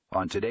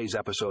On today's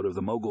episode of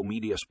the Mogul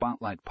Media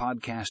Spotlight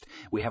podcast,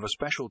 we have a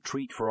special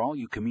treat for all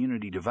you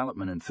community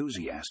development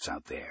enthusiasts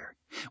out there.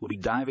 We'll be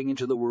diving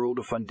into the world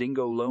of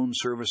Fundingo loan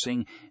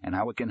servicing and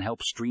how it can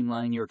help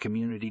streamline your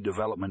community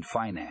development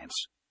finance.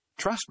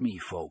 Trust me,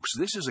 folks,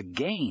 this is a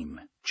game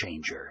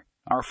changer.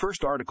 Our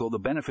first article, The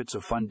Benefits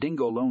of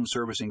Fundingo Loan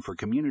Servicing for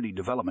Community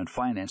Development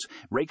Finance,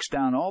 breaks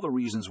down all the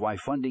reasons why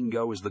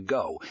Fundingo is the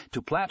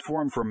go-to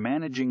platform for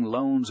managing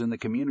loans in the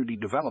community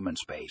development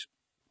space.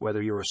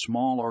 Whether you're a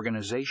small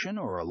organization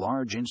or a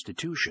large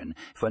institution,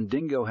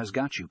 Fundingo has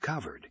got you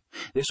covered.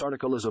 This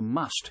article is a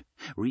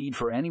must-read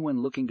for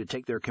anyone looking to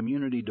take their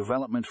community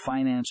development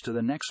finance to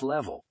the next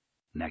level.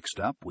 Next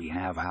up, we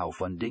have how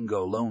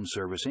Fundingo loan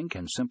servicing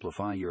can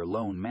simplify your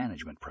loan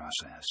management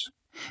process.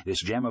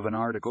 This gem of an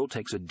article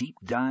takes a deep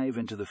dive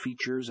into the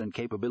features and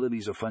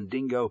capabilities of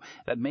Fundingo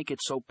that make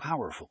it so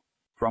powerful.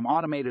 From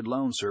automated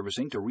loan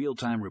servicing to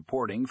real-time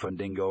reporting,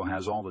 Fundingo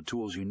has all the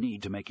tools you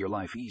need to make your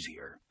life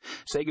easier.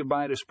 Say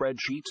goodbye to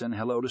spreadsheets and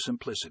hello to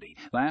simplicity.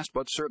 Last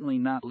but certainly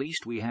not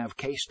least, we have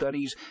case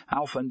studies,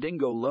 how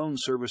Fundingo loan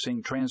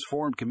servicing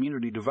transformed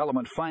community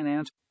development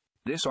finance.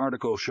 This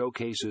article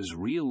showcases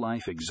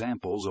real-life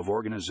examples of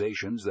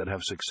organizations that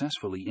have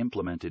successfully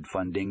implemented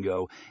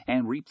Fundingo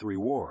and reaped the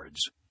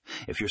rewards.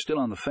 If you're still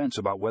on the fence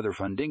about whether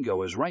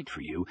Fundingo is right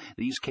for you,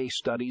 these case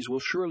studies will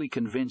surely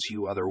convince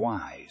you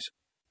otherwise.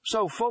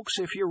 So, folks,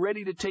 if you're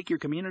ready to take your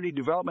community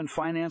development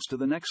finance to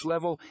the next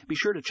level, be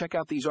sure to check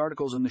out these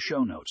articles in the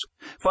show notes.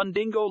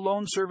 Fundingo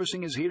Loan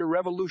Servicing is here to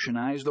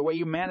revolutionize the way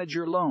you manage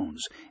your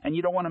loans, and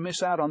you don't want to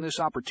miss out on this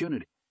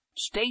opportunity.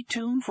 Stay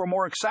tuned for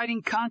more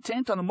exciting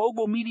content on the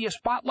Mogul Media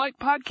Spotlight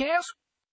podcast.